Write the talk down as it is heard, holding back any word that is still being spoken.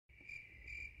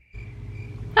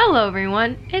Hello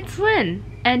everyone, it's Lynn,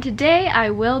 and today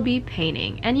I will be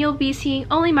painting, and you'll be seeing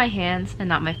only my hands and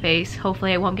not my face.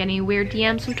 Hopefully I won't get any weird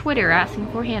DMs from Twitter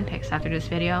asking for hand pics after this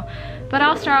video. But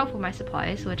I'll start off with my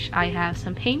supplies, which I have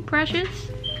some paint brushes,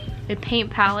 a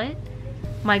paint palette,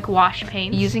 my gouache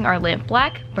paint using our lamp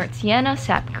black, burnt sienna,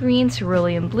 sap green,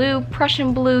 cerulean blue,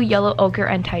 Prussian blue, yellow ochre,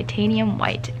 and titanium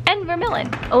white, and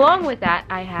vermilion. Along with that,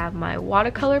 I have my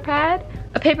watercolor pad,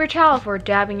 a paper towel for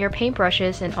dabbing your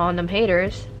paintbrushes and on them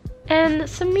haters, and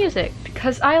some music,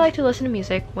 because I like to listen to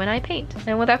music when I paint.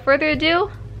 And without further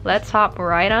ado, let's hop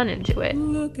right on into it.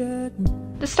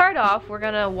 To start off, we're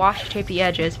gonna wash tape the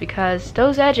edges because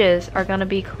those edges are gonna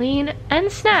be clean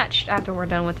and snatched after we're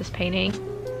done with this painting.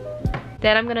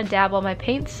 Then I'm gonna dab all my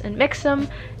paints and mix them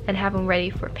and have them ready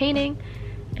for painting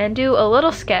and do a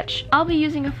little sketch. I'll be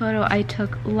using a photo I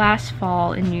took last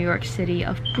fall in New York City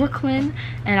of Brooklyn,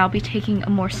 and I'll be taking a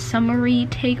more summery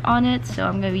take on it, so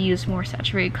I'm gonna use more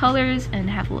saturated colors and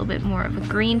have a little bit more of a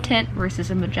green tint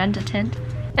versus a magenta tint.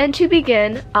 And to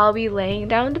begin, I'll be laying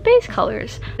down the base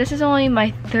colors. This is only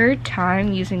my third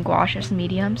time using gouache as a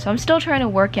medium, so I'm still trying to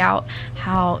work out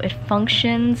how it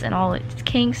functions and all its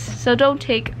kinks, so don't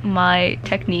take my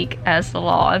technique as the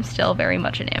law. I'm still very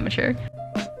much an amateur.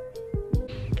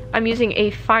 I'm using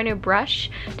a finer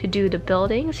brush to do the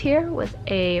buildings here with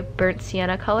a burnt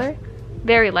sienna color,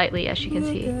 very lightly as you can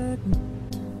see.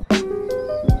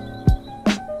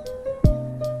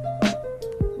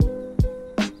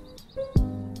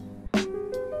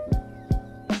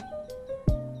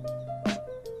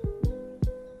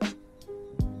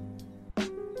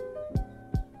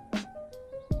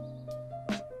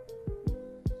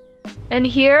 And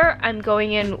here I'm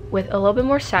going in with a little bit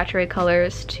more saturated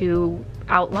colors to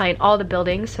outline all the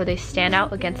buildings so they stand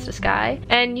out against the sky.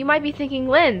 And you might be thinking,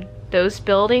 Lynn, those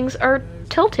buildings are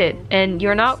tilted, and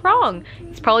you're not wrong.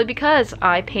 It's probably because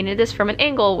I painted this from an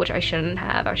angle, which I shouldn't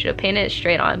have. I should have painted it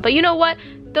straight on. But you know what?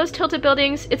 Those tilted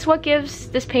buildings, it's what gives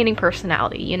this painting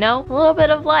personality, you know? A little bit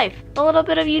of life, a little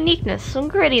bit of uniqueness,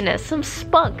 some grittiness, some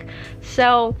spunk.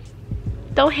 So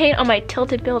don't hate on my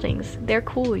tilted buildings. They're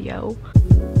cool, yo.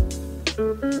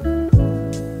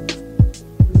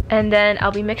 And then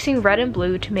I'll be mixing red and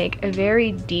blue to make a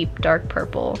very deep dark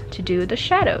purple to do the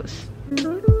shadows.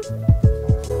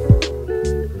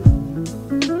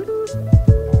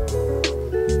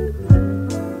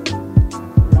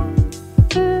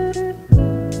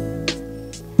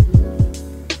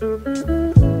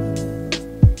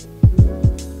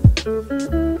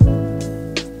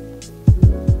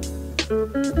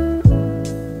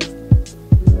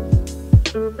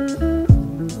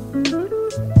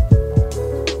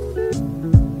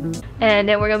 And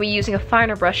then we're gonna be using a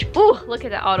finer brush. Ooh, look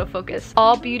at that autofocus.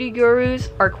 All beauty gurus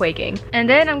are quaking. And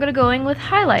then I'm gonna go in with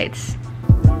highlights.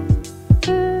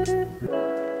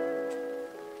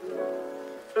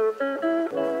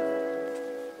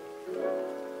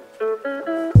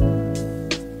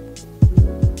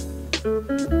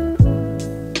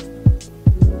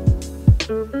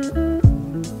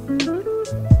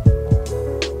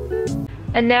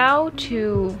 And now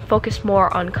to focus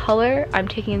more on color, I'm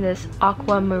taking this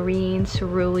aquamarine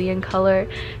cerulean color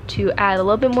to add a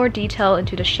little bit more detail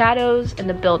into the shadows and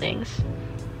the buildings.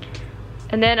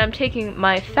 And then I'm taking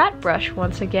my fat brush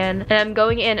once again, and I'm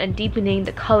going in and deepening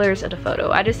the colors of the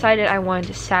photo. I decided I wanted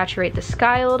to saturate the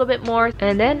sky a little bit more,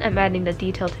 and then I'm adding the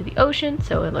detail to the ocean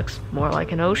so it looks more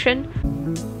like an ocean.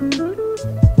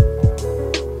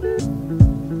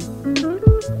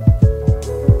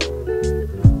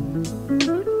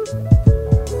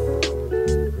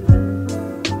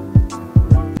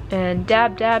 And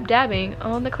dabbing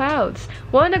on the clouds.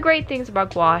 One of the great things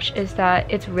about gouache is that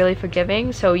it's really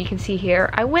forgiving, so you can see here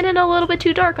I went in a little bit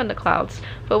too dark on the clouds,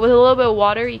 but with a little bit of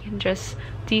water you can just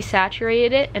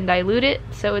desaturate it and dilute it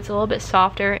so it's a little bit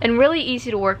softer and really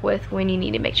easy to work with when you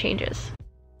need to make changes.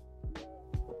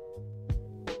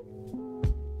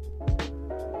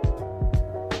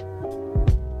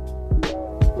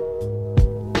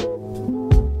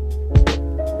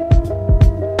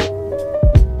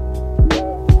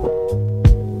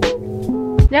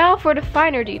 Now for the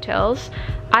finer details,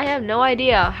 I have no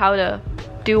idea how to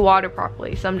do water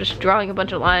properly, so I'm just drawing a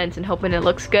bunch of lines and hoping it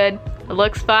looks good. It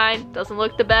looks fine, doesn't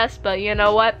look the best, but you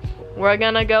know what? We're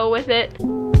gonna go with it.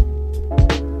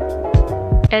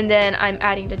 And then I'm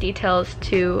adding the details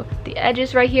to the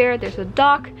edges right here. There's a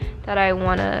dock that I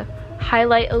wanna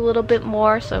highlight a little bit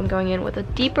more, so I'm going in with a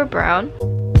deeper brown.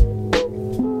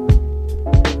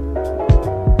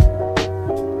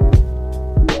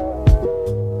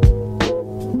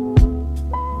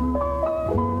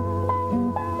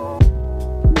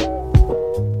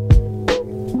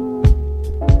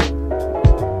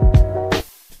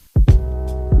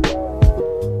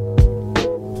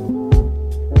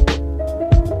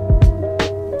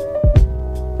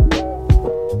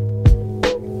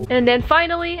 And then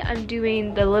finally, I'm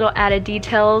doing the little added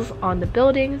details on the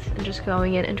buildings and just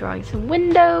going in and drawing some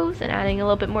windows and adding a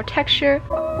little bit more texture.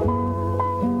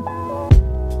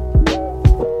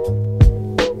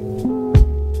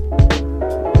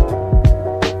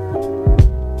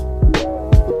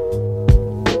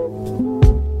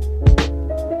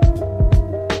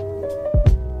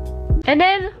 And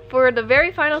then for the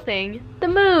very final thing, the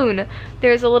moon.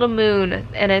 There's a little moon,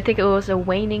 and I think it was a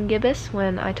waning gibbous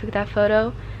when I took that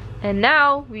photo. And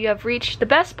now we have reached the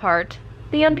best part,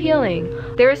 the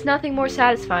unpeeling. There is nothing more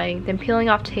satisfying than peeling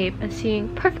off tape and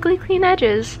seeing perfectly clean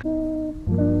edges.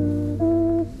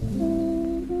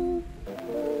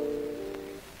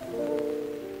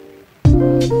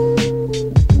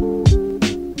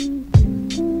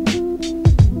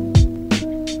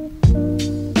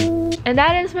 And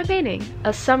that is my painting,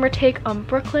 a summer take on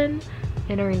Brooklyn,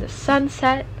 entering the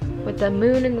sunset with the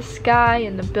moon in the sky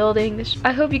and the buildings.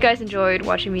 I hope you guys enjoyed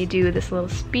watching me do this little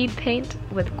speed paint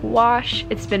with gouache.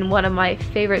 It's been one of my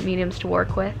favorite mediums to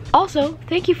work with. Also,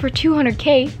 thank you for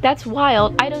 200K. That's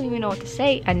wild. I don't even know what to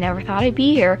say. I never thought I'd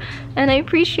be here. And I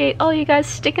appreciate all you guys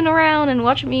sticking around and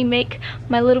watching me make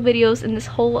my little videos in this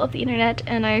hole of the internet.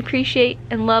 And I appreciate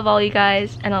and love all you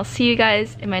guys. And I'll see you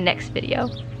guys in my next video.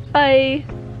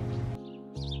 Bye.